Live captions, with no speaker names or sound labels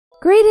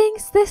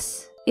Greetings,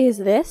 this is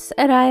This,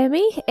 and I am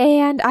me,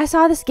 and I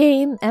saw this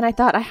game, and I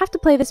thought I have to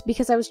play this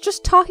because I was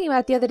just talking about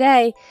it the other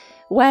day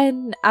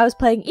when I was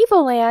playing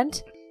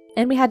Evoland,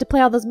 and we had to play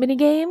all those mini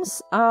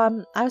games.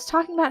 I was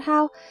talking about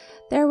how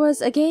there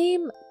was a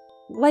game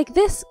like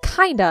this,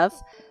 kind of,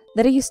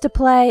 that I used to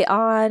play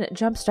on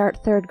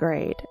Jumpstart 3rd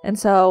grade, and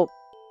so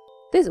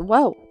this,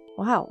 whoa,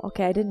 wow,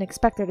 okay, I didn't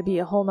expect there to be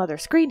a whole nother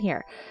screen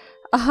here.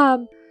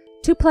 2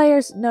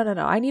 players, no,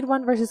 I need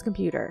 1 versus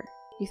computer.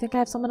 You think I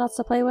have someone else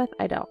to play with?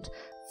 I don't.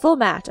 Full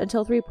match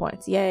until 3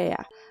 points. Yeah.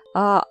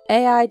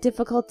 AI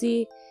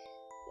difficulty.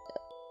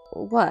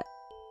 What?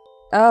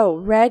 Oh,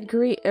 red,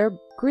 green,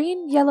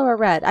 green, yellow, or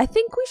red. I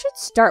think we should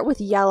start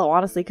with yellow,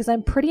 honestly, because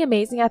I'm pretty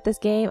amazing at this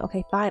game.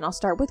 Okay, fine. I'll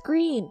start with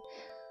green.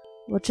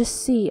 We'll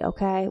just see,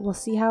 okay? We'll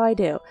see how I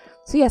do.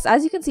 So yes,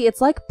 as you can see,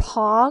 it's like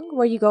Pong,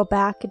 where you go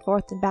back and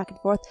forth, but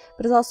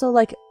it's also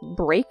like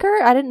Breaker.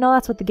 I didn't know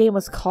that's what the game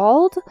was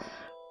called,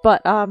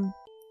 but,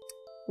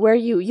 where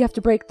you have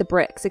to break the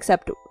bricks,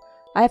 except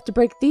I have to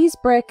break these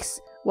bricks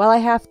while I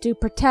have to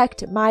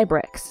protect my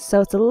bricks.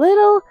 So it's a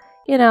little,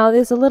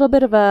 there's a little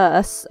bit of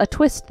a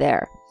twist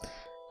there.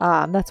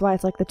 That's why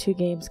it's like the 2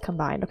 games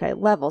combined. Okay,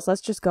 levels.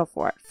 Let's just go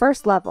for it.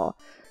 First level.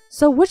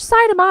 So which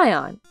side am I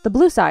on? The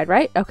blue side,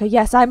 right? Okay,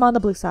 yes, I'm on the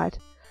blue side.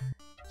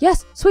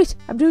 Yes, sweet.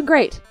 I'm doing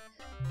great.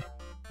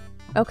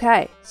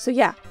 Okay, so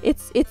yeah,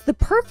 it's the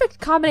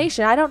perfect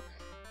combination. I don't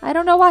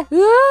know why.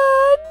 No,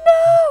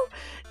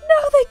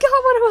 they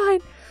got one of mine.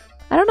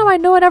 I don't know why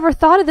no one ever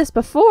thought of this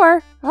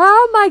before.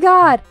 Oh my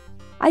god.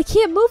 I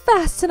can't move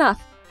fast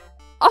enough.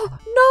 Oh,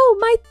 no,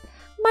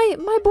 my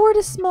board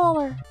is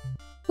smaller.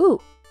 Ooh,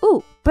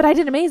 but I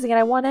did amazing and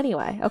I won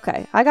anyway.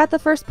 Okay, I got the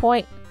first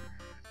point.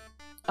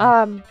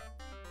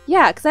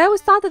 Yeah, because I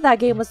always thought that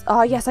game was,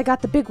 oh yes, I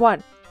got the big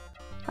one.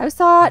 I always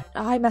thought,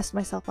 I messed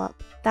myself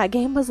up. That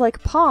game was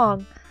like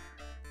Pong.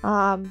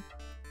 And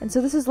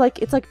so this is like,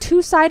 it's like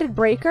 2-sided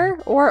breaker,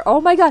 or,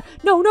 oh my god,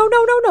 no.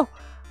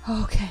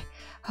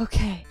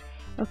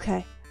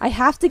 Okay. I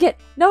have to get,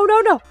 no,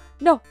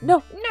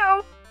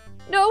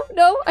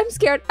 I'm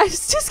scared. I'm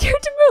just too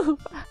scared to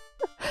move.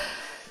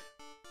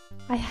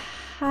 I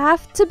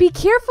have to be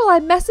careful.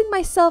 I'm messing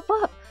myself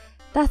up.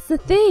 That's the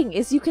thing,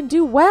 is you can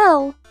do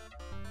well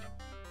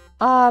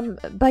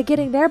by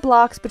getting their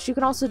blocks, but you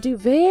can also do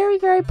very,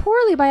 very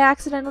poorly by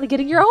accidentally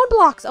getting your own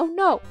blocks. Oh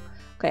no.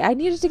 Okay, I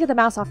needed to get the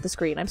mouse off the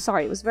screen. I'm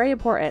sorry, it was very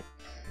important.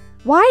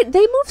 Why? They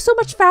move so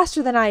much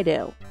faster than I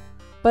do.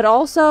 But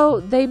also,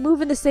 they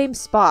move in the same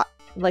spot.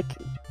 Like,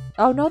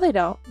 oh no, they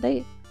don't.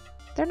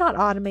 They're not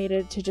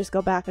automated to just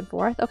go back and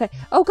forth. Okay.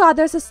 Oh god,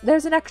 there's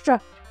an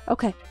extra.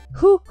 Okay.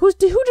 Who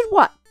did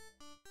what?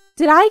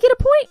 Did I get a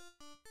point?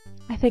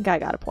 I think I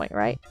got a point,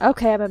 right?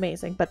 Okay, I'm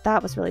amazing, but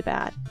that was really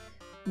bad.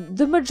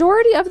 The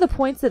majority of the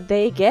points that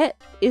they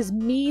get is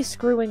me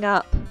screwing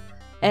up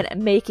and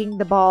making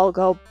the ball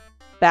go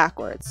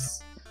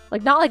backwards.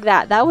 Like, not like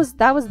that. That was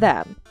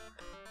them.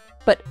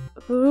 But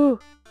a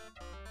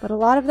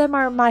lot of them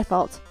are my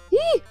fault.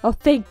 Yee! Oh,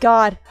 thank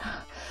God.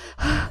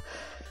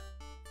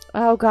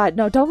 Oh, God.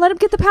 No, don't let him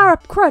get the power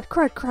up.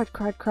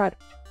 Crud.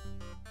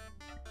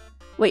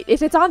 Wait,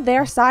 if it's on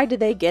their side, do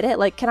they get it?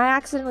 Like, can I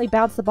accidentally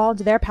bounce the ball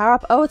into their power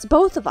up? Oh, it's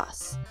both of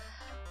us.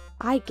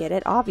 I get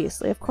it,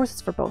 obviously. Of course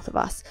it's for both of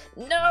us.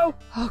 No!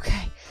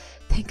 Okay.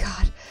 Thank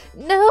God.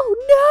 No!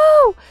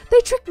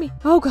 They tricked me.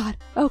 Oh, God.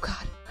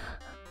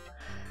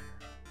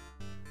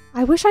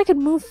 I wish I could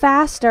move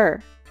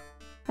faster.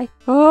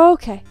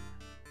 Okay.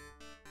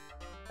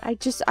 I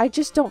just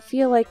don't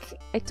feel like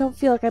I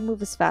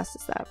move as fast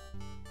as them.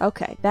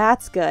 Okay,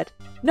 that's good.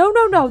 No.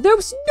 There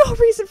was no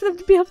reason for them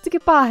to be able to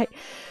get by.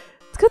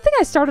 It's a good thing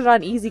I started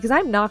on easy because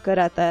I'm not good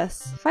at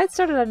this. If I had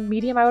started on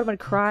medium, I would have been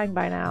crying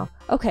by now.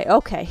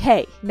 Okay.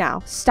 Hey,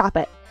 now, stop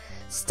it.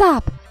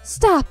 Stop.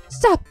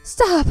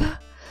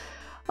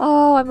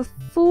 Oh, I'm a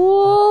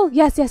fool.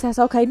 Yes.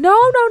 Okay. No.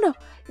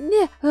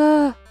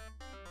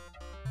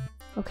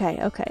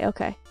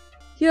 Okay.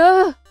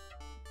 Yeah.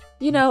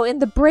 In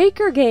the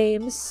breaker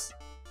games,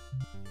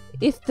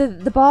 if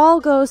the ball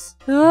goes,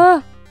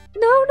 no,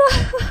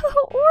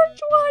 orange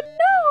one,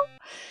 no.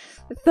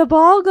 If the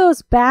ball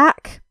goes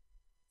back,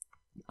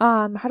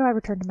 how do I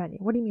return to menu?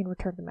 What do you mean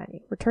return to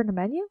menu? Return to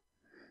menu?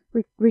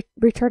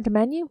 Return to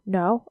menu?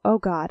 No. Oh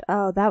God.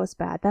 Oh, that was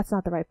bad. That's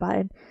not the right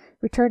button.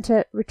 Return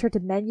to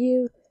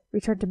menu.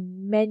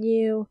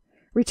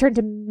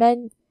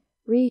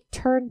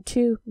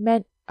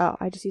 Oh,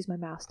 I just use my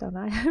mouse, don't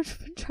I? I'm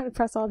trying to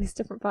press all these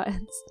different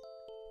buttons.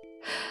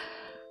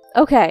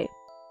 Okay.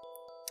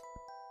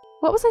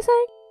 What was I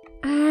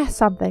saying?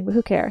 Something, but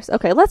who cares?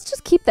 Okay, let's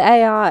just keep the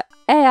AI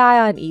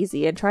on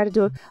easy and try to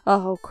do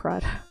oh,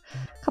 crud. A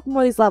couple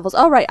more of these levels.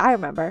 Oh, right, I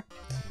remember.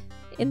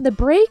 In the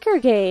breaker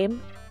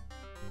game,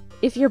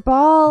 if your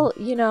ball,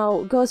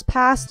 goes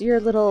past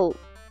your little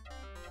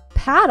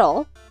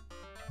paddle,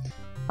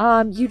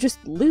 you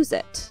just lose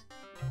it.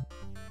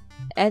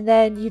 And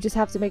then you just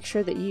have to make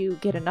sure that you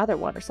get another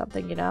one or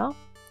something,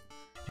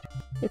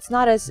 It's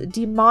not as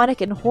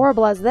demonic and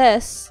horrible as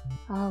this.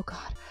 Oh,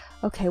 God.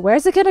 Okay,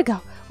 where's it gonna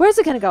go?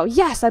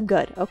 Yes, I'm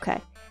good. Okay.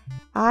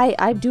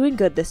 I'm doing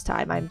good this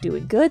time. I'm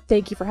doing good.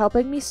 Thank you for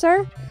helping me,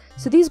 sir.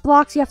 So these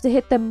blocks, you have to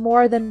hit them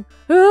more than...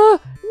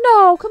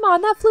 no, come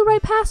on, that flew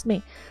right past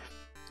me.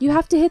 You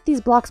have to hit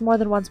these blocks more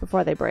than once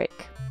before they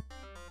break.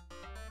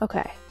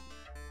 Okay.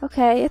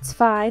 Okay, it's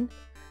fine.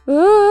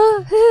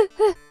 No.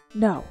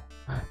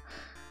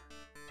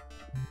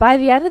 By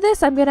the end of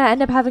this, I'm going to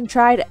end up having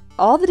tried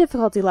all the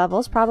difficulty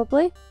levels,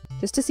 probably,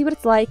 just to see what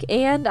it's like.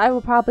 And I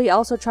will probably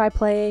also try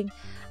playing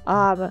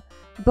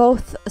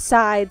both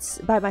sides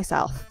by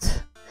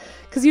myself.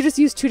 Because you just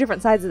use 2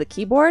 different sides of the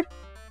keyboard.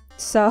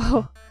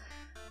 So,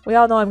 we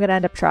all know I'm going to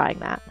end up trying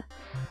that.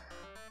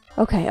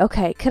 Okay,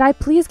 okay. Could I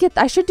please get...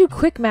 I should do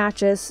quick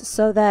matches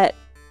so that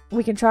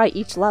we can try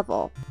each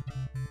level.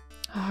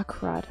 Ah, oh,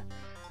 crud.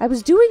 I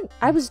was doing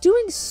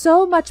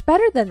so much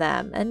better than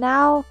them, and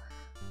now...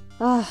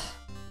 now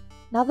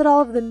that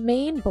all of the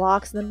main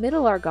blocks in the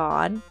middle are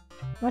gone,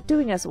 I'm not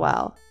doing as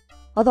well.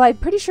 Although I'm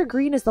pretty sure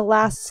green is the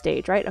last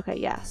stage, right? Okay,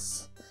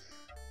 yes.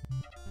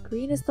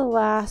 Green is the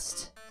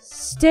last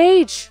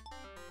stage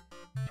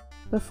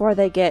before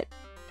they get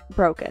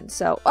broken.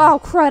 So, oh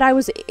crud, I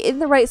was in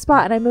the right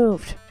spot and I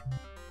moved.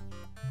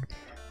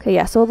 Okay,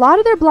 yeah, so a lot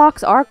of their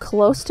blocks are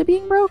close to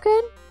being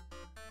broken,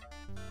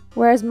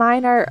 whereas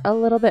mine are a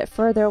little bit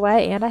further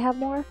away and I have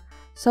more.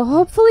 So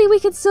hopefully we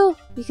can still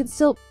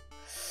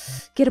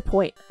get a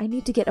point. I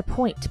need to get a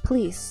point,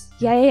 please.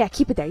 Yeah,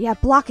 keep it there. Yeah,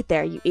 block it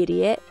there, you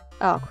idiot.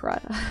 Oh,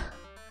 crud.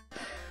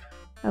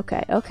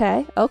 Okay.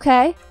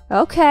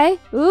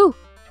 Ooh.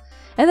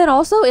 And then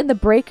also in the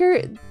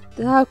breaker...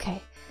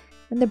 Okay.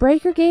 In the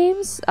breaker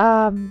games,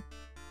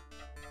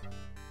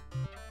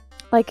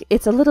 like,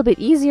 it's a little bit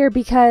easier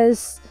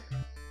because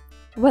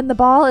when the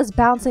ball is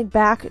bouncing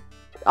back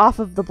off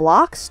of the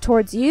blocks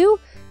towards you,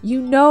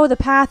 you know the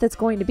path it's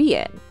going to be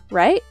in,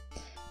 right?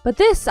 But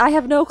this, I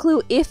have no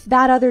clue if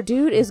that other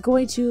dude is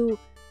going to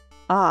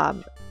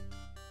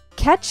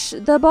catch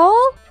the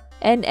ball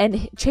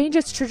and change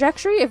its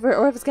trajectory,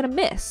 or if it's gonna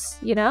miss.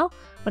 You know,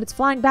 when it's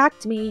flying back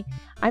to me,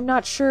 I'm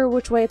not sure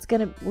which way it's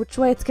gonna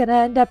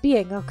end up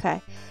being.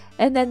 Okay,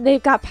 and then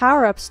they've got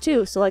power ups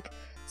too. So like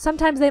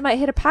sometimes they might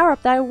hit a power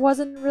up that I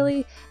wasn't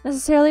really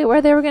necessarily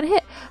where they were gonna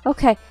hit.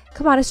 Okay,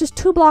 come on, it's just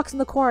 2 blocks in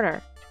the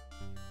corner.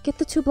 Get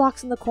the 2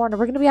 blocks in the corner.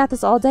 We're gonna be at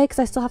this all day because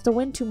I still have to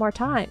win 2 more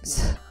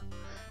times.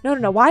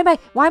 No. Why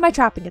am I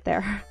trapping it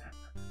there?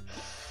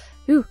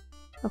 Ooh.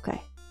 Okay.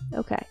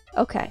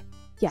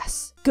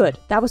 Yes. Good.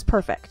 That was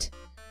perfect.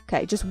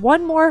 Okay, just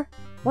one more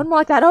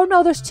like that. Oh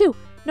no, there's 2.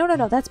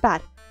 No. That's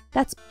bad.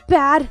 That's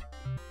bad.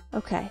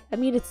 Okay. I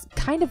mean, it's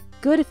kind of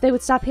good if they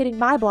would stop hitting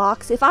my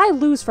blocks. If I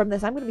lose from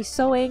this, I'm gonna be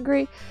so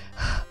angry.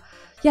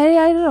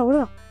 Yeah.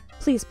 No.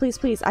 Please.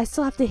 I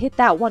still have to hit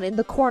that one in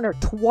the corner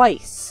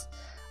twice.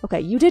 Okay,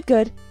 you did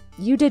good.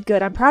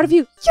 I'm proud of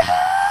you. Yeah!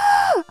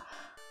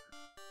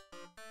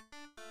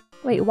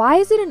 Wait, why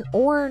is it an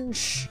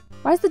orange?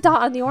 Why is the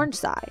dot on the orange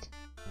side?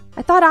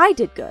 I thought I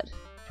did good.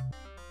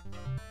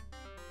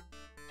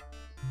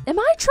 Am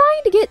I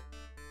trying to get...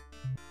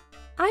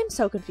 I'm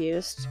so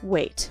confused.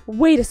 Wait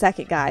a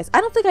second, guys.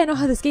 I don't think I know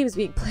how this game is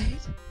being played.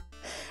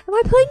 Am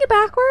I playing it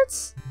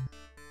backwards?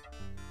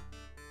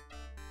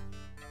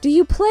 Do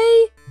you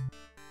play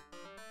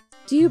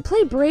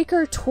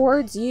breaker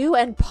towards you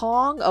and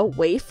Pong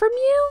away from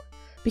you?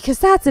 Because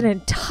that's an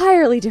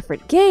entirely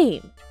different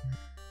game.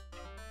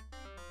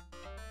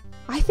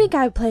 I think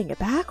I'm playing it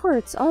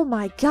backwards. Oh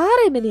my god,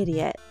 I'm an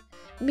idiot.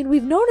 I mean,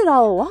 we've known it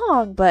all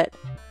along, but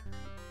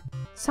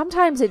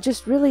sometimes it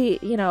just really,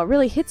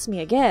 really hits me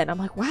again. I'm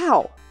like,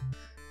 wow.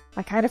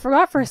 I kind of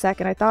forgot for a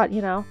second. I thought,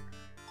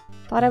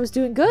 thought I was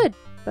doing good,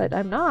 but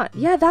I'm not.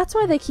 Yeah, that's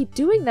why they keep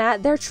doing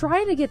that. They're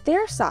trying to get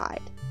their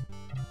side.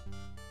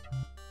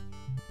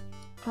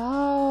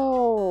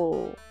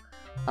 Oh,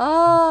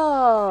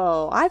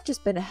 I've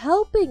just been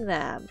helping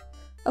them.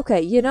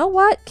 Okay, you know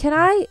what?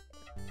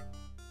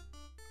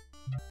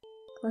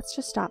 Let's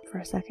just stop for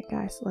a second,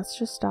 guys. Let's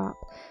just stop.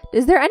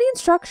 Is there any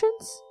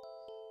instructions?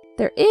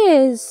 There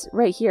is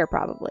right here,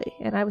 probably.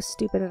 And I was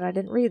stupid and I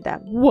didn't read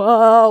them.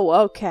 Whoa,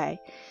 okay.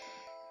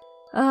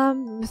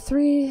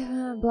 3,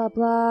 blah,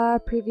 blah,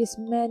 previous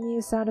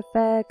menu, sound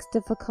effects,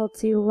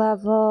 difficulty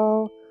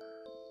level,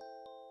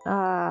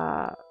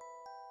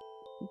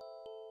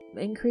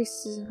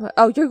 increases,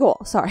 oh, your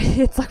goal, sorry,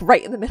 it's like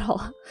right in the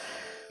middle.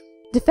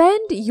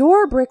 Defend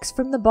your bricks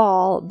from the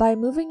ball by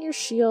moving your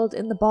shield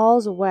in the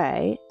ball's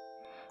way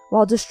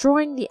while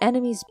destroying the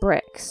enemy's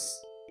bricks.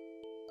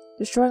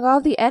 Destroying all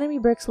of the enemy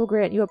bricks will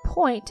grant you a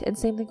point, and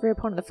same thing for your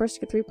opponent. The first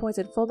to get 3 points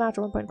in full match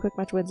or 1 point in quick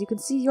match wins. You can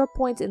see your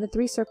points in the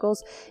 3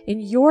 circles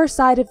in your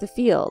side of the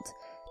field.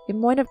 The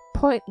amount of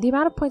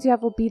points you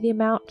have will be the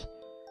amount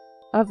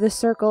of the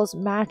circles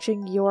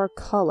matching your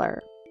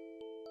color.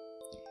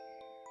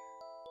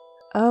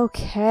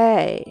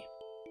 Okay.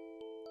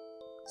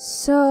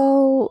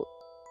 So,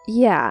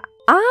 yeah,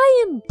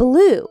 I am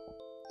blue,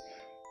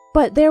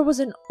 but there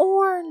was an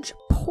orange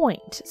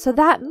point. So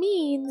that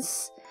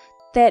means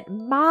that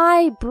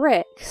my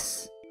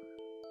bricks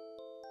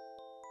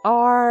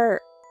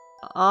are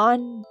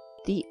on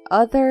the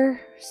other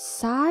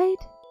side?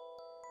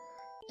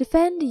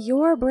 Defend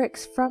your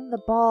bricks from the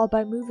ball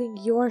by moving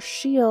your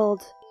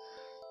shield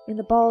in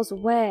the ball's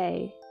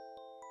way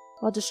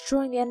while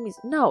destroying the enemies.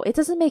 No, it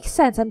doesn't make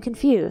sense. I'm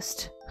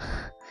confused.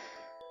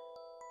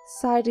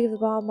 Side to give the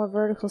ball more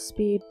vertical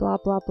speed. Blah,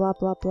 blah, blah,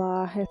 blah,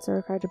 blah. Hits are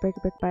required to break a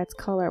brick by its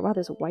color. Wow,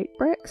 there's white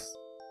bricks?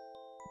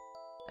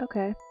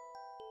 Okay.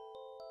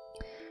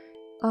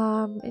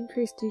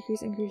 Increase,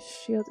 decrease, increase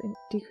shield,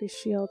 decrease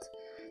shield.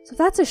 So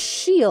that's a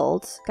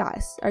shield,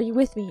 guys. Are you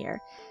with me here?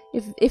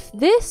 If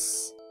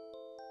this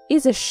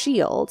is a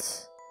shield,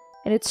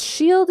 and it's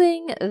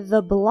shielding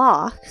the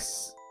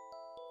blocks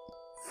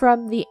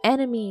from the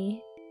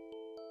enemy,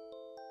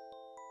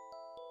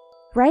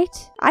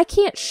 right? I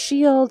can't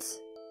shield...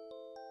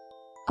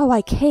 Oh,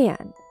 I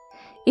can.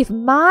 If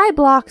my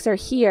blocks are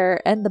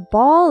here and the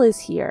ball is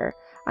here,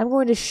 I'm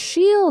going to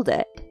shield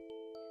it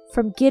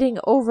from getting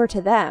over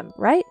to them,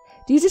 right?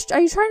 Are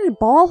you trying to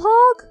ball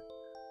hog?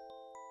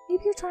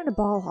 Maybe you're trying to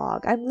ball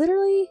hog. I'm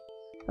literally...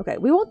 Okay,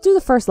 we won't do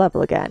the first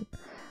level again.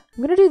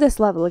 I'm gonna do this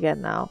level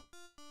again now.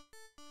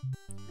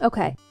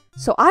 Okay,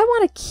 so I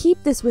want to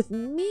keep this with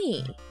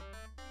me.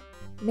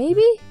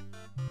 Maybe?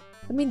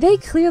 I mean, they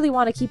clearly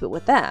want to keep it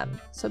with them,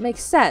 so it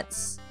makes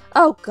sense.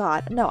 Oh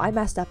god, no, I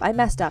messed up.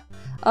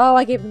 Oh,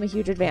 I gave them a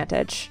huge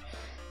advantage.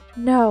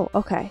 No,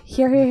 okay.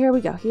 Here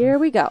we go.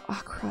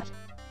 Oh, crud.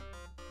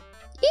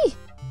 Eee!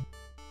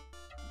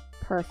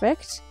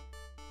 Perfect.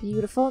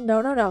 Beautiful.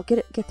 No.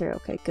 Get through.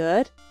 Okay,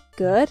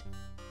 good.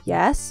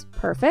 Yes,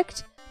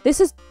 perfect. This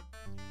is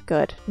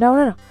good.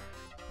 No.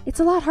 It's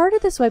a lot harder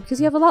this way because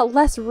you have a lot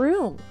less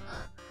room.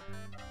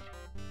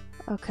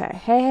 Okay,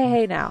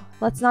 hey now.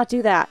 Let's not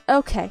do that.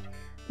 Okay,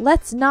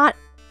 let's not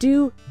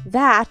do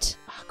that.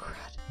 Oh,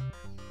 crud.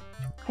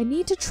 I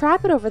need to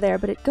trap it over there,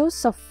 but it goes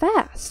so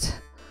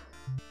fast.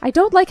 I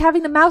don't like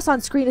having the mouse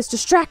on screen. It's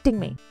distracting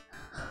me.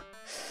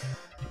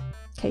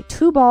 Okay,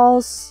 2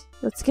 balls.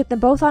 Let's get them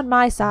both on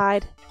my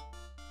side.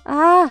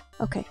 Ah,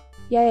 okay.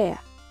 Yeah.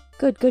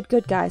 Good,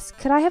 guys.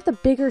 Could I have the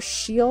bigger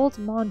shield?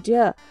 Mon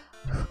Dieu.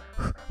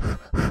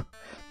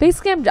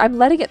 Basically, I'm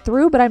letting it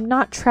through, but I'm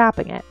not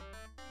trapping it.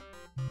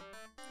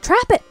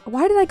 Trap it!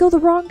 Why did I go the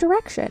wrong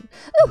direction?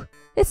 Ooh,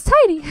 it's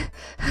tiny.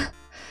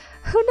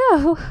 Oh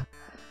no.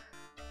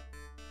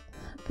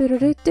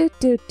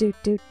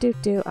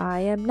 I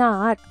am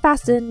not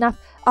fast enough.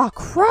 Oh,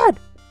 crud!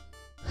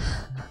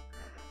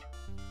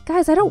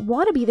 Guys, I don't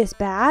want to be this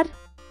bad.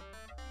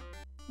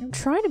 I'm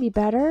trying to be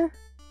better.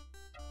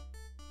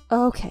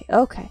 Okay.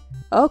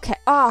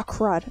 Ah,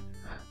 crud.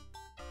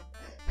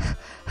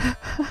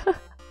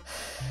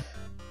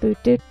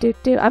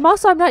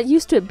 I'm not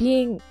used to it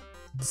being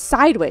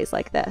sideways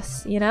like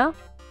this, you know?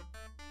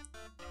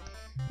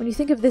 When you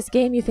think of this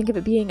game, you think of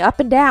it being up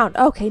and down.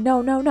 Okay,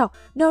 no. No,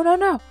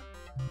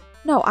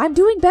 I'm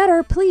doing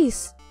better,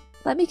 please.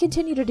 Let me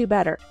continue to do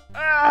better.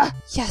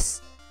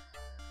 Yes.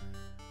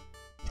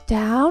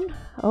 Down,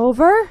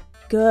 over,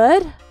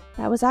 good.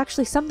 That was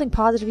actually something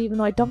positive, even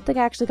though I don't think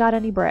I actually got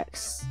any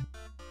bricks.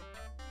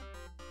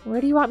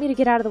 Where do you want me to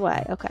get out of the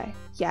way? Okay.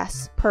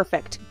 Yes,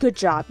 perfect. Good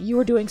job. You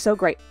were doing so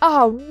great.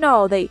 Oh,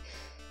 no, they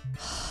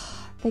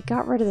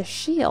got rid of the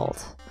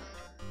shield.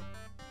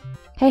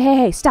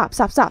 Hey, stop.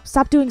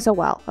 Stop doing so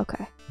well.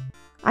 Okay.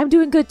 I'm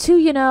doing good too,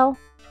 you know.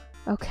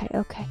 Okay.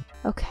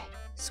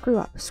 Screw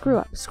up.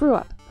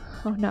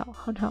 Oh, no.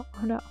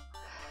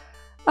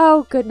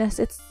 Oh, goodness.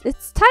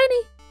 It's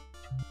tiny.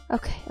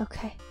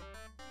 Okay.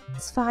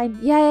 It's fine.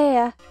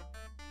 Yeah.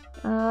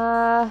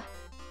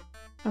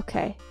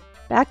 Okay.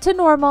 Back to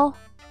normal.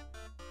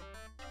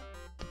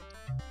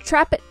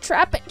 Trap it.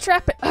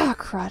 Oh,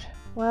 crud.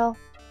 Well,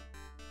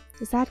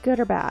 is that good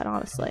or bad,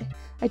 honestly?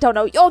 I don't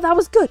know. Oh, that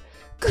was good.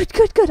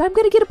 Good. I'm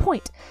going to get a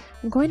point.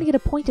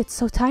 It's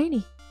so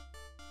tiny.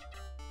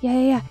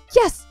 Yeah.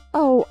 Yes!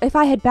 Oh, if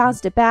I had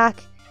bounced it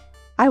back,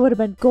 I would have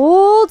been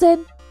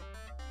golden.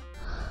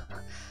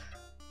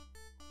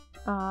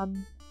 Yeah!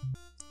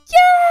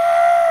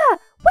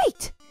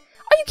 Wait!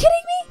 Are you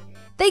kidding me?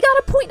 They got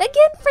a point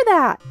again for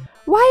that.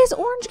 Why is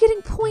orange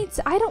getting points?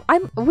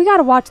 We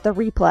gotta watch the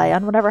replay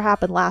on whatever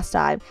happened last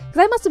time. Because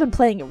I must have been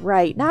playing it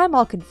right. Now I'm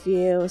all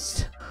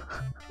confused.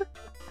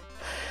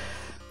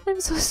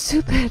 I'm so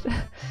stupid.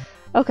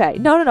 Okay,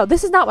 no.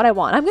 This is not what I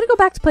want. I'm gonna go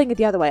back to playing it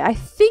the other way. I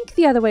think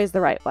the other way is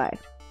the right way.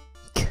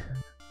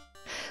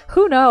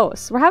 Who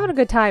knows? We're having a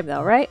good time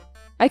though, right?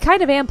 I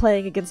kind of am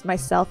playing against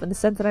myself in the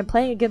sense that I'm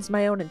playing against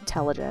my own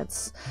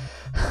intelligence.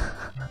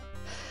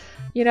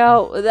 You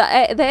know,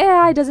 the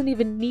AI doesn't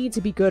even need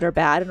to be good or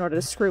bad in order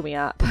to screw me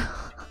up.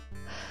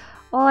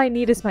 All I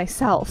need is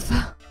myself.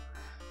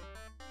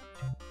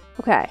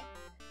 Okay.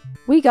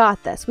 We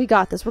got this. We're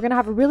going to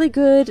have a really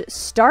good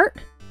start.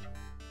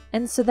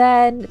 And so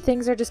then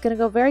things are just going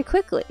to go very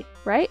quickly,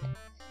 right?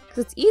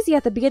 Because it's easy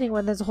at the beginning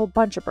when there's a whole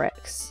bunch of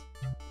bricks.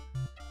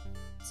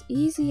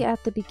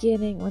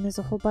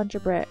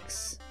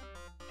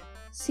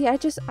 See,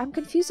 I'm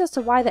confused as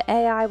to why the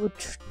AI would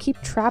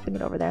keep trapping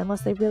it over there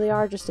unless they really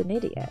are just an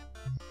idiot.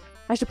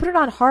 I should put it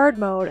on hard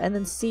mode and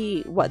then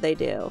see what they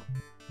do.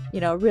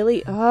 You know,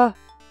 really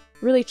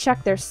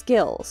check their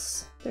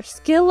skills. Their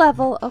skill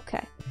level,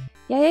 okay.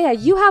 Yeah.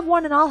 You have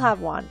one and I'll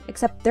have one.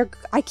 Except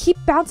I keep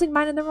bouncing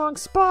mine in the wrong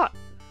spot.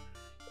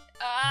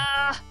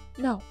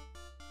 No.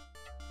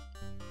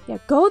 Yeah,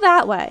 go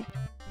that way.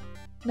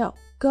 No.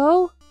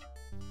 Go.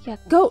 Yeah,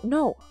 go.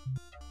 No.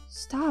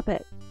 Stop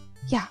it.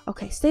 Yeah,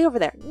 okay. Stay over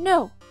there.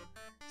 No.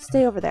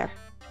 Stay over there.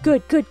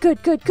 Good.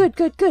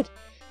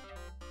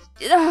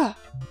 Ugh.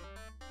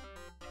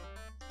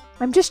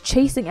 I'm just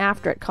chasing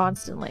after it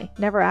constantly.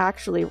 Never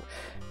actually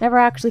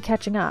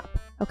catching up.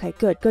 Okay,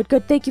 good.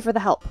 Thank you for the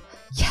help.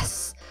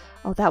 Yes.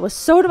 Oh, that was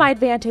so to my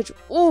advantage.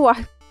 Oh,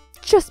 I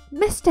just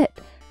missed it.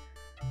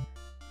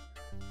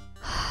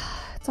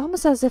 It's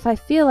almost as if I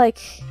feel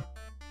like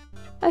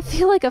a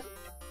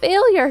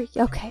failure.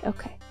 Okay.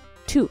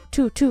 2.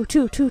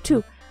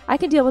 I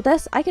can deal with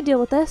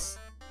this.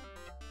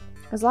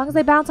 As long as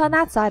they bounce on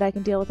that side, I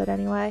can deal with it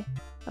anyway.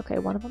 Okay,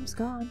 one of them's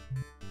gone.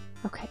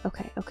 Okay.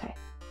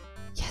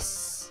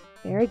 Yes.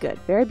 Very good.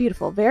 Very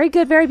beautiful. Very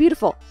good. Very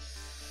beautiful.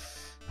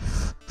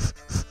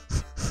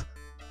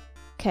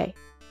 Okay.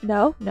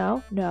 No.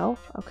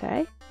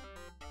 Okay.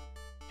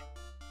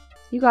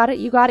 You got it.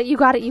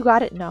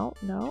 No.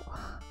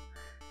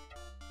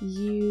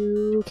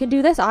 You can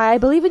do this. I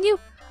believe in you.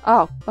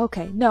 Oh,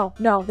 okay. No.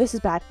 This is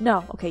bad.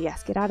 No. Okay,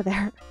 yes. Get out of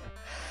there.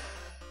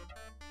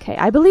 Okay,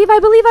 I believe.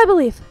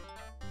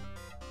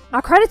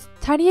 Our credits.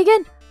 Tiny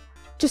again.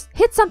 Just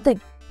hit something.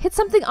 Hit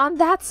something on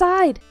that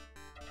side.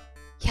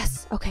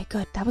 Yes. Okay,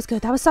 good. That was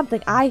good. That was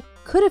something. I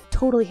could have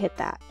totally hit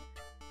that.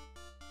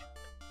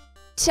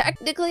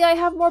 Technically, I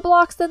have more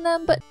blocks than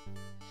them, but...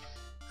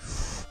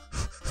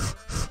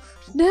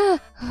 Nah.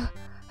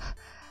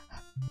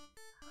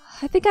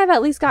 I think I've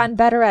at least gotten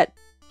better at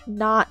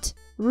not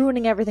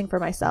ruining everything for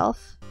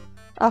myself.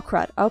 Oh,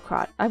 crud.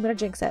 I'm gonna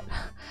jinx it.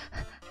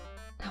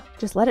 No,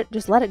 just let it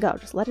go.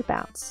 Just let it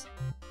bounce.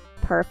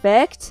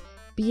 Perfect.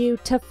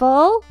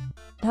 Beautiful.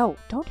 No,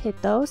 don't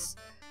hit those.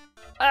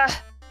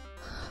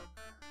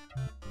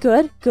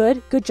 Good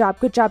job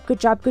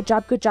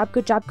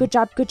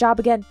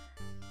again.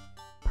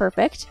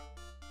 Perfect.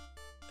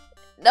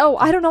 No,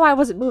 I don't know why I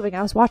wasn't moving.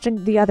 I was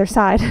watching the other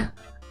side.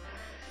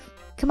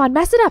 Come on,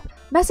 mess it up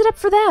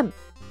for them.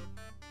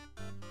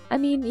 I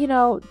mean, you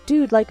know,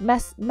 dude, like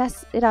mess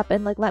it up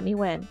and like let me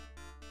win.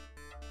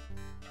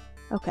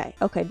 Okay,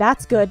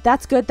 that's good.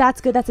 That's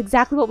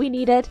exactly what we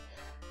needed.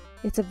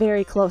 It's a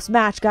very close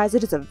match, guys.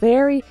 It is a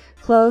very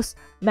close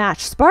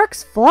match.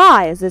 Sparks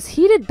fly as this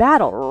heated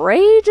battle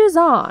rages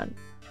on.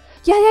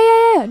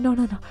 Yeah.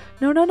 No.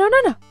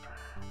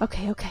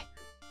 Okay.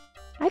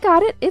 I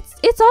got it.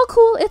 It's all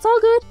cool. It's all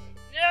good.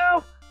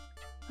 No.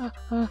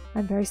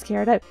 I'm very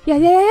scared.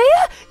 Yeah.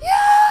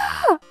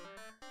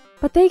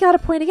 But they got a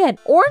point again.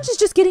 Orange is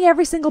just getting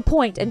every single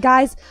point. And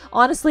guys,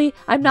 honestly,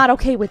 I'm not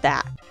okay with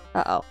that.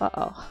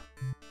 Uh-oh.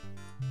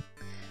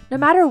 No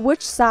matter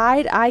which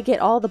side I get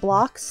all the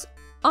blocks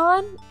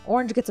on,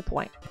 Orange gets a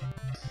point.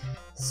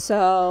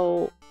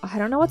 So, I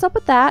don't know what's up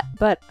with that,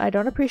 but I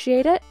don't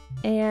appreciate it.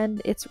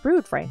 And it's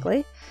rude,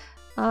 frankly.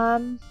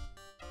 And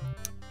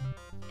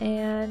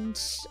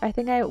I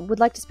think I would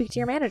like to speak to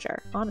your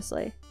manager,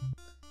 honestly.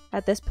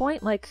 At this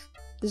point, like,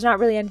 there's not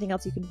really anything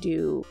else you can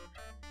do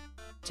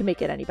to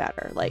make it any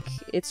better. Like,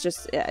 it's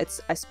just,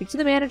 I speak to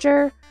the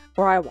manager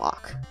or I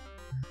walk.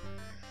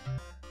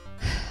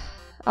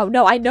 Oh,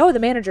 no, I know the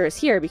manager is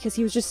here because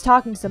he was just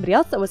talking to somebody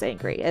else that was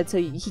angry. And so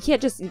he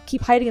can't just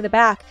keep hiding in the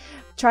back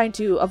trying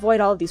to avoid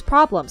all of these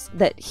problems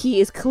that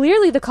he is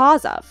clearly the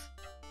cause of.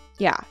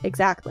 Yeah,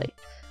 exactly.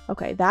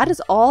 Okay, that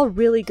is all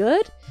really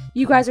good.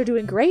 You guys are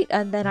doing great,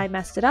 and then I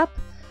messed it up.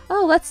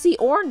 Oh, let's see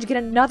Orange get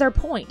another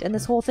point and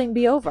this whole thing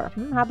be over.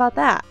 How about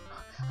that?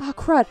 Oh,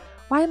 crud.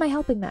 Why am I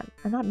helping them?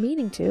 I'm not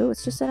meaning to.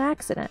 It's just an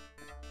accident.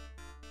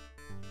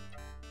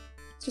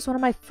 It's just one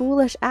of my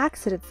foolish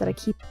accidents that I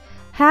keep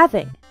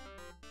having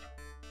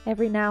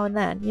every now and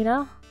then, you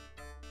know?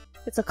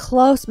 It's a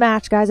close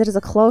match, guys. It is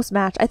a close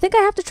match. I think I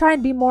have to try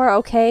and be more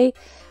okay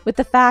with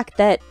the fact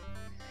that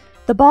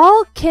the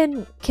ball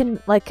can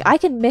like, I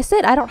can miss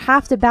it. I don't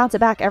have to bounce it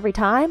back every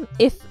time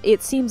if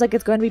it seems like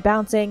it's going to be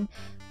bouncing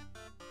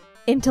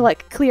into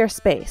like clear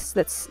space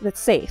that's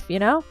safe, you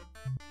know?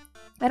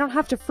 I don't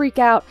have to freak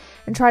out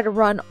and try to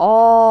run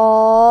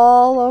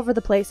all over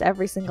the place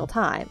every single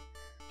time.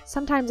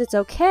 Sometimes it's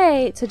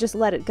okay to just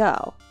let it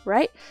go,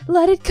 right?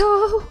 Let it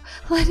go!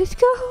 Let it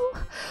go!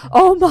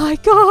 Oh my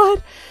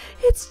god!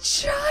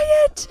 It's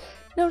giant!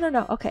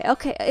 No. Okay.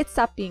 It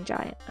stopped being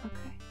giant.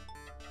 Okay.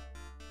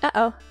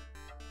 Uh-oh.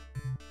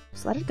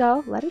 Just let it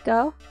go. Let it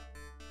go.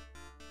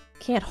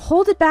 Can't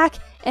hold it back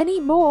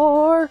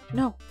anymore.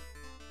 No.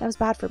 That was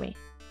bad for me.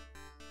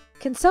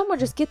 Can someone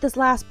just get this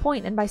last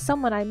point? And by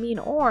someone, I mean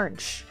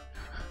Orange.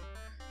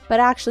 But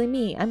actually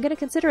me. I'm going to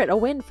consider it a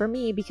win for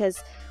me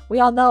because we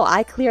all know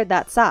I cleared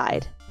that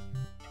side.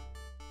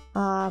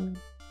 And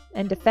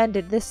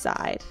defended this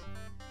side.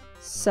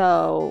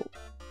 So,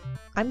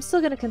 I'm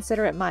still going to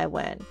consider it my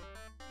win.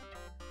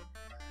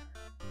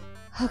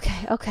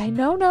 Okay.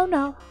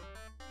 No.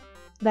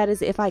 That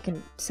is if I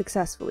can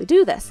successfully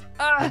do this.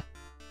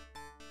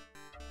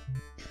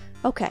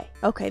 Okay,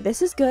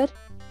 this is good.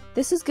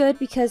 This is good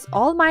because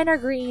all mine are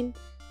green.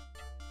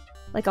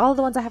 Like, all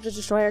the ones I have to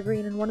destroy are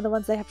green, and one of the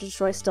ones they have to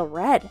destroy is still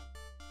red.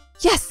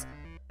 Yes!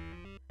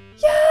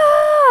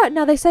 Yeah!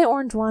 Now, they say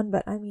orange one,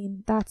 but, I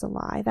mean, that's a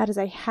lie. That is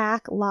a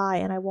hack lie,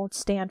 and I won't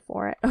stand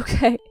for it.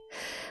 Okay.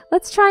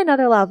 Let's try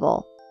another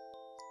level.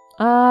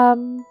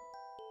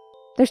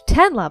 There's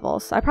 10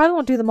 levels. I probably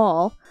won't do them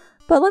all,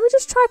 but let me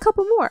just try a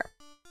couple more,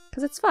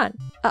 because it's fun.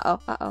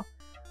 Uh-oh.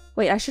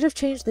 Wait, I should have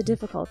changed the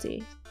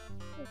difficulty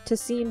to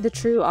seem the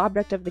true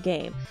object of the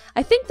game.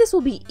 I think this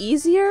will be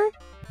easier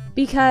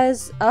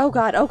because, oh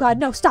god,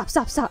 no, stop.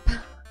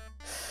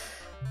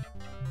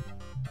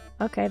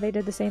 Okay, they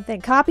did the same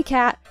thing.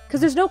 Copycat,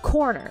 because there's no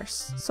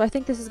corners, so I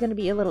think this is going to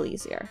be a little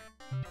easier.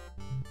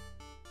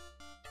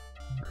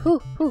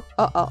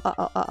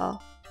 Uh-oh.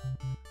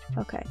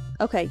 Okay,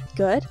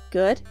 good.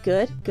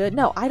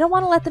 No, I don't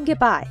want to let them get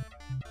by.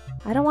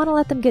 I don't want to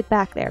let them get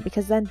back there,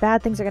 because then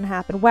bad things are going to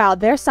happen. Wow,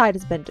 their side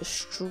has been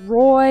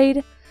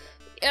destroyed.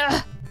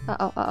 Ugh.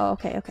 Uh-oh,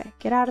 okay.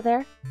 Get out of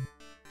there.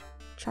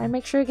 Try and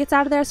make sure it gets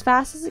out of there as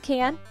fast as it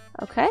can.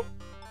 Okay.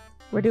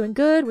 We're doing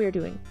good. We're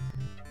doing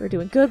good.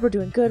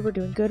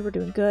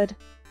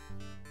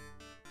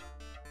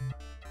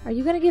 Are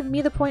you going to give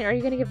me the point, or are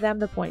you going to give them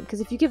the point?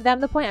 Because if you give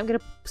them the point, I'm going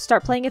to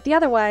start playing it the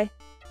other way.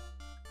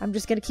 I'm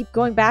just going to keep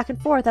going back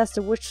and forth as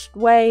to which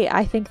way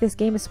I think this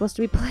game is supposed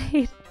to be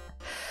played.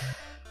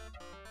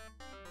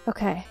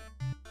 Okay.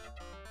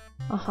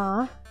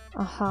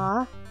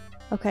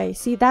 Okay,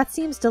 see, that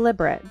seems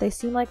deliberate. They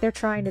seem like they're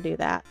trying to do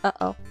that.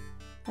 Uh-oh.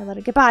 I let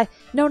it get by.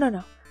 No.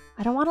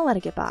 I don't want to let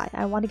it get by.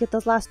 I want to get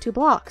those last 2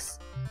 blocks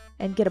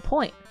and get a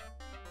point.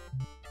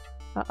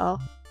 Uh-oh.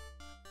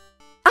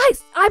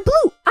 I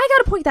blew! I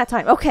got a point that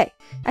time. Okay.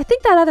 I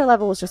think that other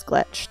level was just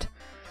glitched.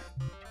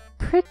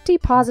 Pretty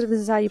positive this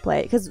is how you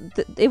play it, because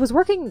it was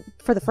working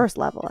for the first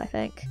level, I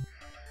think.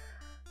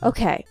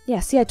 Okay.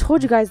 Yeah, see, I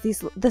told you guys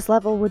this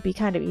level would be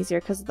kind of easier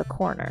because of the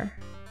corner.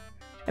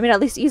 I mean, at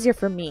least easier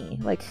for me.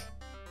 Like,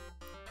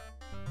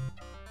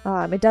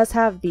 it does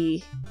have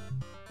the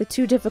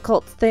 2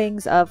 difficult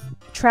things of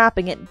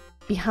trapping it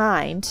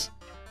behind,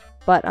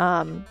 but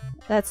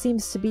that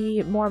seems to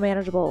be more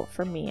manageable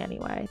for me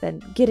anyway than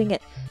getting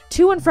it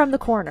to and from the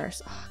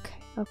corners.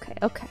 Okay.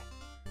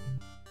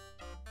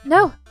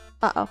 No.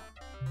 Uh-oh.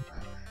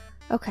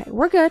 Okay,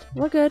 we're good.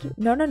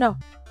 No.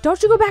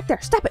 Don't you go back there.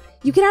 Stop it.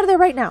 You get out of there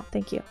right now.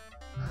 Thank you.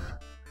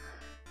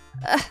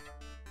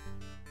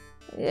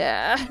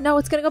 Yeah. No,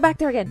 it's gonna go back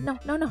there again. No.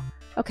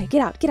 Okay,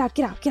 get out.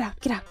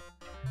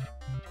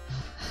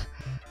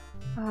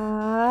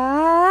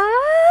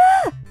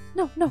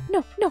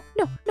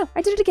 No.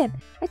 I did it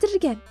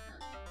again.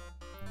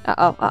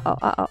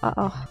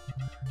 Uh-oh.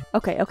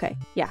 Okay.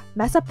 Yeah,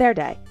 mess up their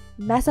day.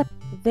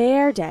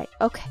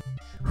 Okay.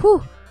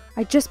 Whew.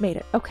 I just made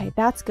it. Okay,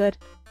 that's good.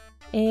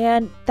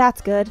 And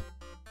that's good.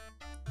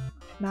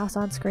 Mouse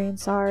on screen,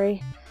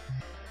 sorry.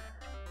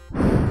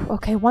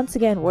 Okay, once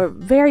again, we're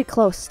very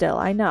close still.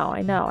 I know,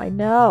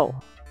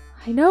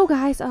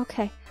 guys.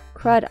 Okay.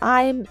 Crud,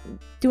 I'm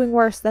doing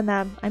worse than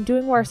them. I'm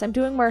doing worse. I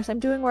don't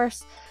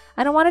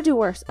want to do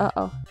worse.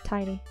 Uh-oh,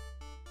 tiny.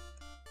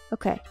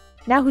 Okay,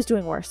 now who's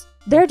doing worse?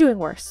 They're doing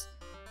worse.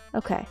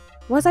 Okay.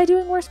 Was I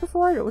doing worse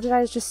before, or did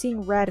I just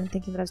seeing red and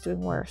thinking that I was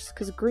doing worse?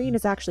 Because green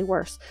is actually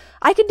worse.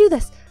 I can do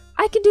this!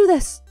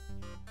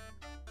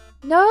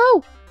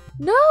 No!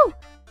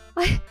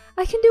 I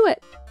can do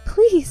it!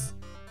 Please!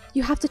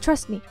 You have to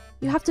trust me.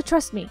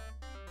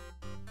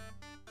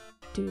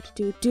 Dude!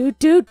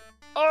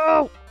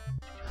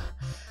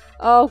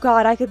 Oh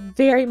god, I could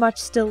very much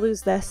still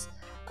lose this.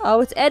 Oh,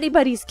 it's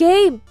anybody's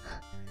game!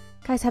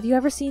 Guys, have you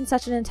ever seen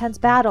such an intense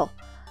battle?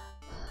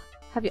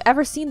 Have you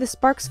ever seen the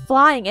sparks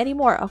flying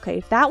anymore? Okay,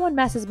 if that one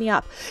messes me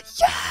up.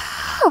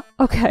 Yeah!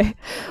 Okay,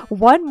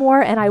 one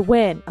more and I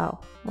win. Oh,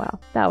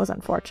 well, that was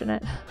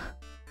unfortunate.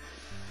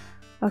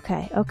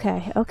 Okay.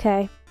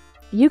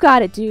 You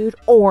got it, dude.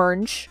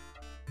 Orange.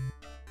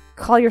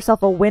 Call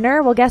yourself a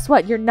winner? Well, guess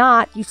what? You're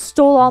not. You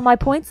stole all my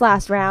points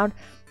last round.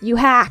 You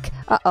hack.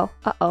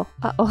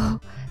 Uh-oh.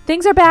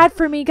 Things are bad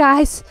for me,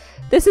 guys.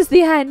 This is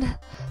the end.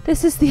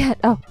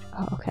 Oh,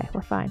 okay.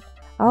 We're fine.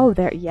 Oh,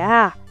 there.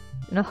 Yeah.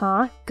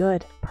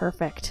 Good.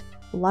 Perfect.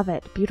 Love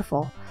it.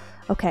 Beautiful.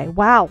 Okay.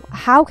 Wow.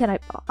 How can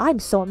I'm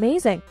so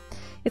amazing.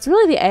 It's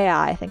really the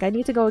AI, I think. I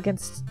think I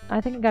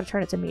gotta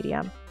turn it to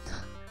medium.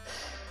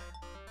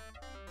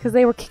 Because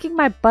they were kicking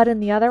my butt in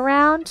the other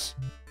round.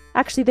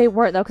 Actually, they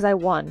weren't, though, because I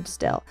won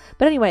still.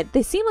 But anyway,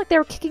 they seemed like they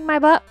were kicking my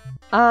butt.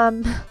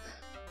 But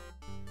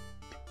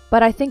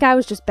I think I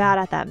was just bad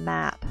at that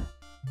map.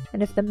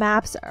 And if the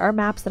maps are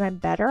maps that I'm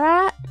better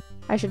at,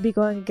 I should be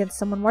going against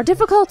someone more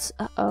difficult.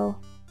 Uh-oh.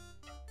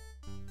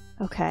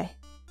 Okay.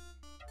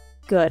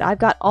 Good. I've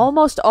got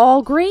almost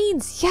all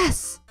greens.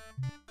 Yes!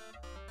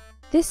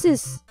 This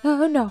is...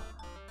 Oh, no.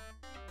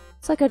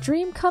 It's like a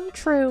dream come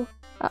true.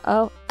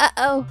 Uh-oh.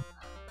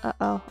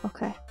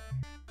 Okay.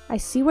 I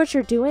see what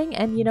you're doing,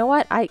 and you know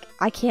what? I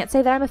can't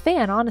say that I'm a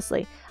fan,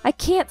 honestly. I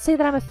can't say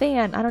that I'm a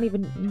fan. I don't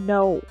even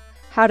know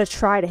how to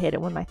try to hit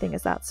it when my thing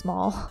is that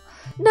small.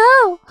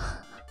 No!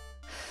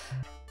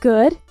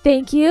 Good.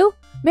 Thank you.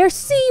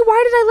 Merci.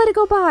 Why did I let it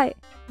go by?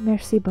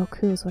 Merci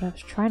beaucoup is what I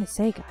was trying to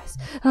say, guys.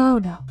 Oh,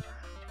 no.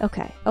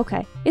 Okay.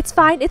 Okay. It's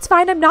fine. It's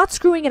fine. I'm not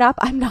screwing it up.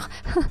 I'm not.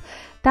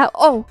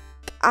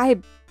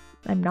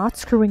 I'm not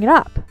screwing it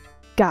up,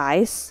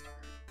 guys.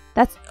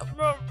 That's.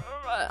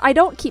 I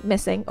don't keep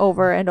missing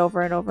over and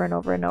over and over and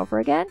over and over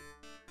again.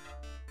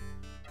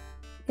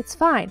 It's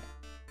fine.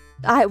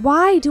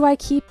 Why do I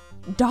keep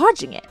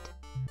dodging it?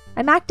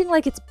 I'm acting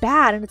like it's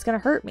bad and it's gonna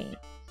hurt me.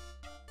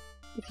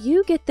 If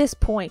you get this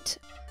point,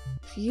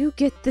 if you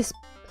get this...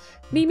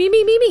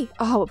 Me.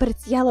 Oh, but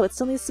it's yellow. It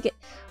still needs to get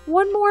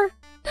one more.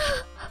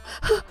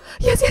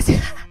 Yes.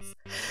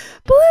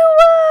 Blue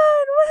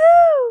one!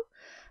 Woohoo!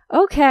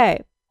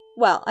 Okay.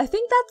 Well, I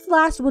think that's the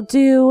last we'll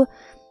do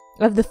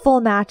of the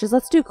full matches.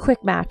 Let's do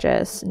quick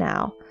matches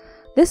now.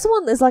 This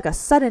one is like a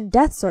sudden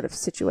death sort of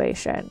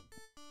situation.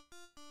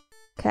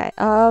 Okay.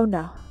 Oh,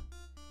 no.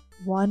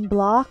 One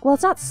block? Well,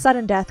 it's not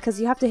sudden death because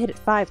you have to hit it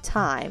 5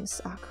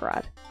 times. Oh,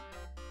 crud.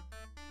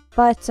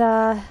 But,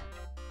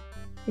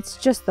 it's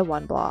just the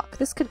one block.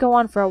 This could go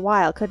on for a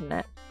while, couldn't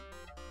it?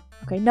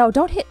 Okay, no,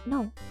 don't hit.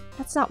 No,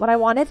 that's not what I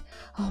wanted.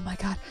 Oh, my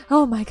God.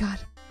 Oh, my God.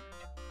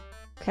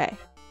 Okay.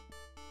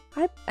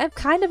 I've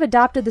kind of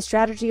adopted the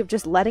strategy of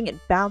just letting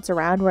it bounce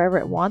around wherever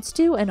it wants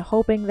to and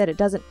hoping that it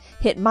doesn't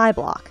hit my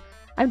block.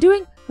 I'm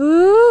doing...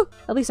 Ooh!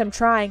 At least I'm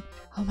trying.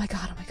 Oh, my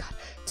God. Oh, my God.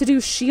 To do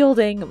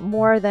shielding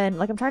more than...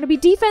 Like, I'm trying to be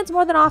defense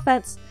more than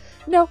offense.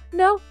 No.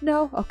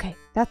 Okay,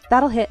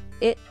 that'll hit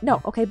it.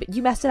 No, okay, but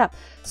you messed it up.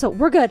 So,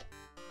 we're good.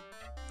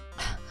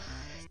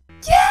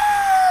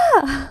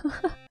 Yeah!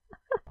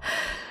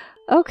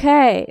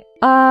 Okay,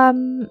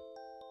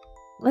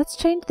 let's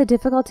change the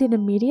difficulty to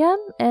medium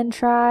and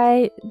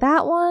try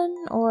that one,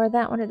 or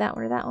that one, or that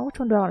one, or that one. Which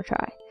one do I want to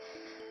try?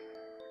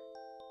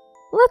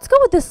 Let's go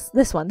with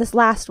this one, this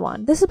last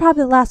one. This is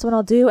probably the last one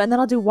I'll do, and then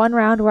I'll do one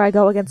round where I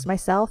go against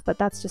myself, but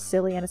that's just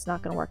silly and it's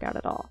not going to work out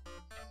at all.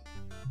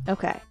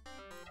 Okay.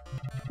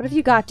 What have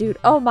you got, dude?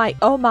 Oh my,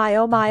 oh my,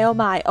 oh my, oh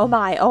my, oh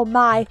my, oh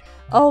my,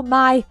 oh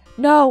my,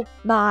 no,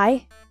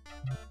 my.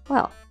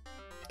 Well,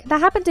 can that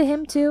happen to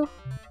him too?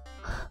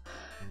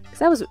 Because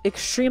that was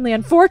extremely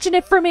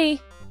unfortunate for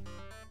me.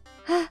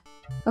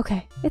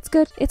 Okay, it's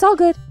good. It's all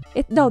good.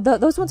 No,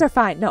 those ones are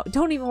fine. No,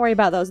 don't even worry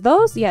about those.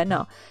 Those? Yeah,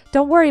 no.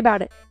 Don't worry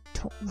about it.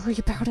 Don't worry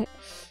about it.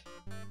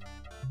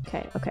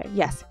 Okay, okay.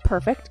 Yes,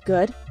 perfect.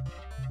 Good.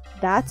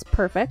 That's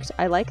perfect.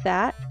 I like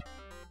that.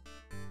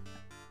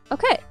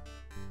 Okay.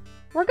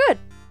 We're good.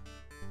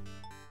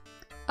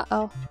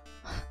 Uh-oh.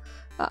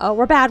 Uh-oh,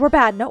 we're bad. We're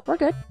bad. No, we're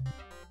good.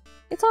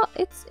 It's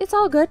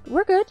all good.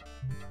 We're good.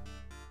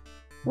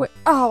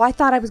 Oh, I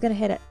thought I was gonna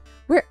hit it.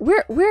 We're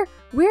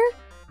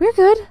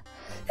good.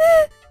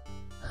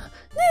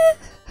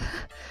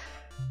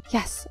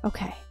 Yes,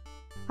 okay.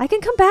 I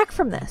can come back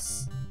from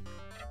this.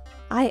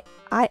 I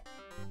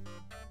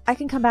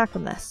can come back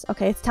from this.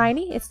 Okay, it's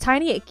tiny. It's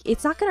tiny.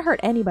 It's not gonna hurt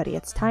anybody.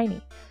 It's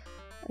tiny.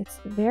 It's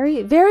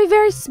very, very,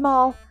 very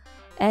small,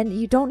 and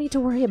you don't need to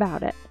worry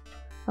about it.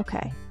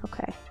 Okay,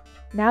 okay.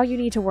 Now you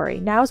need to worry.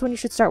 Now is when you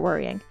should start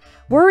worrying.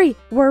 Worry,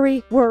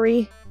 worry,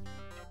 worry.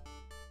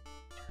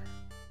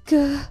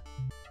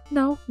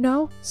 No,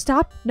 no,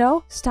 stop,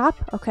 no, stop,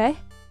 okay.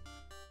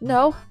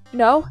 No,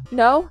 no,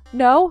 no,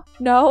 no,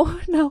 no,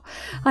 no.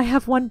 I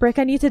have one brick.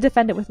 I need to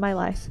defend it with my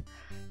life.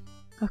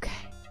 Okay.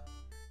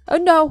 Oh,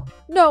 no,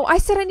 no, I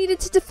said I needed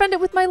to defend it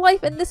with my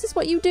life, and this is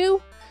what you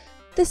do?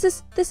 This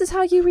is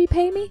how you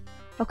repay me?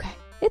 Okay,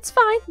 it's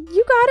fine.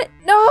 You got it.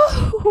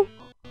 No!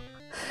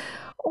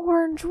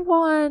 Orange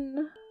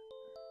won.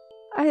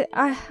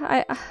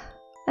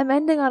 I'm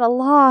ending on a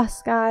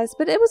loss, guys,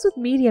 but it was with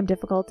medium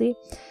difficulty.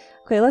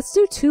 Okay, let's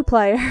do 2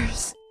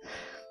 players.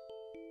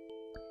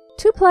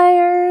 2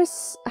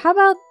 players. How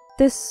about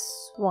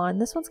this one?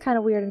 This one's kind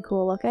of weird and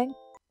cool looking.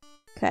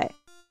 Okay.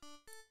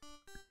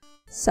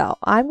 So,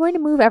 I'm going to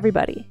move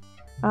everybody.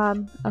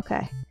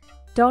 Okay.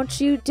 Don't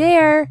you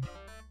dare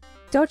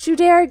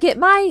get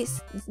my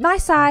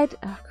side.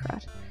 Oh,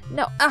 crud.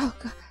 No, oh,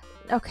 God.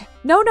 Okay.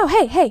 No,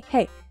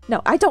 hey.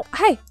 No, I don't.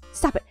 Hey,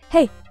 stop it.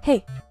 Hey.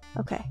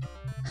 Okay.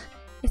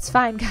 It's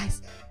fine,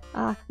 guys.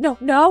 No,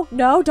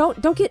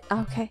 don't get.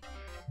 Okay.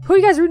 Who are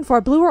you guys rooting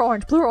for? Blue or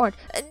orange? Blue or orange?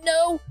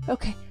 No.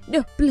 Okay.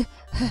 No. Blue.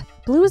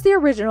 Blue is the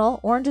original.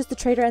 Orange is the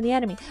traitor and the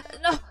enemy.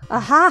 No.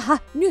 Aha.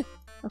 No.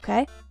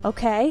 Okay.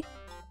 Okay.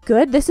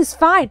 Good. This is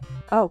fine.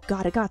 Oh,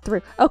 God, it got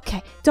through.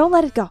 Okay. Don't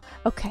let it go.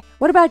 Okay.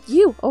 What about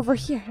you over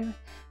here?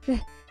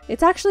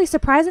 It's actually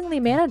surprisingly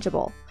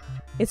manageable.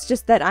 It's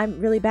just that I'm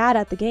really bad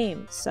at the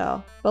game,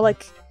 so. But,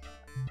 like,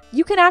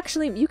 you can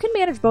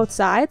manage both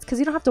sides, because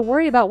you don't have to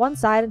worry about one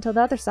side until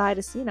the other side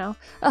is, you know.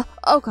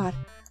 Oh, God.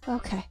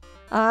 Okay.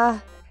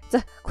 It's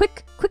a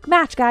quick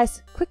match,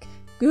 guys. Quick.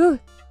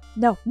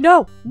 No.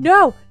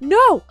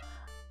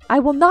 I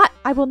will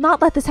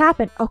not let this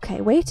happen.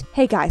 Okay, wait.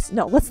 Hey, guys.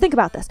 No, let's think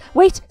about this.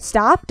 Wait.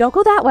 Stop. Don't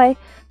go that way.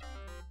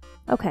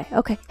 Okay.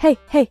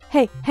 Hey.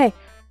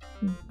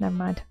 Never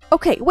mind.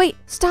 Okay, wait.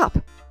 Stop.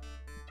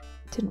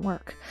 Didn't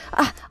work.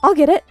 I'll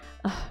get it.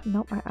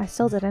 Nope, I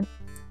still didn't.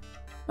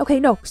 Okay,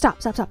 no. Stop.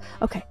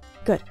 Okay.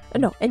 good.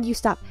 No, and you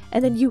stop.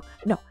 And then you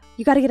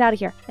gotta get out of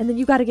here. And then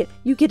you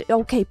get,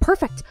 okay,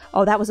 perfect.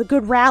 Oh, that was a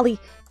good rally.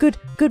 Good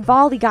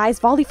volley, guys.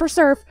 Volley for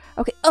serve.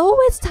 Okay, oh,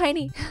 it's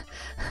tiny.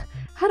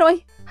 How do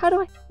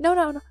I,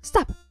 no,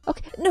 stop.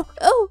 Okay, no,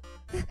 oh,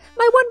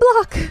 my one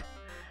block.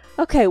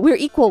 Okay, we're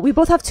equal. We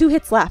both have 2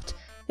 hits left.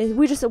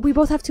 We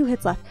both have 2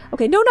 hits left.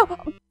 Okay, no.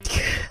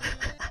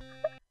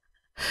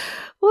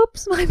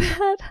 Whoops, my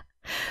bad.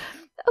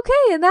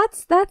 Okay, and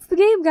that's the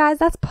game, guys.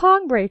 That's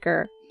Pong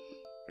Breaker.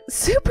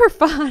 Super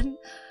fun.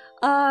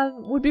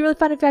 Would be really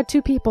fun if you had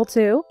 2 people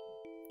too.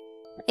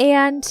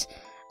 And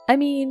I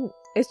mean,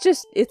 it's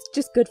just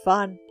good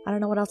fun. I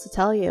don't know what else to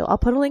tell you. I'll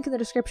put a link in the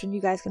description.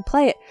 You guys can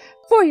play it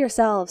for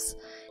yourselves.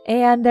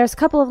 And there's a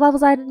couple of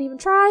levels I didn't even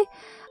try.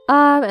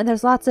 And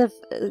there's lots of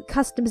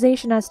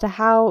customization as to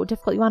how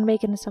difficult you want to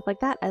make it and stuff like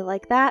that. I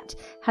like that.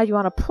 How you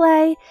want to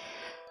play.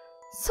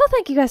 So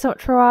thank you guys so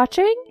much for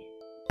watching.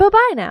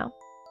 Bye-bye now.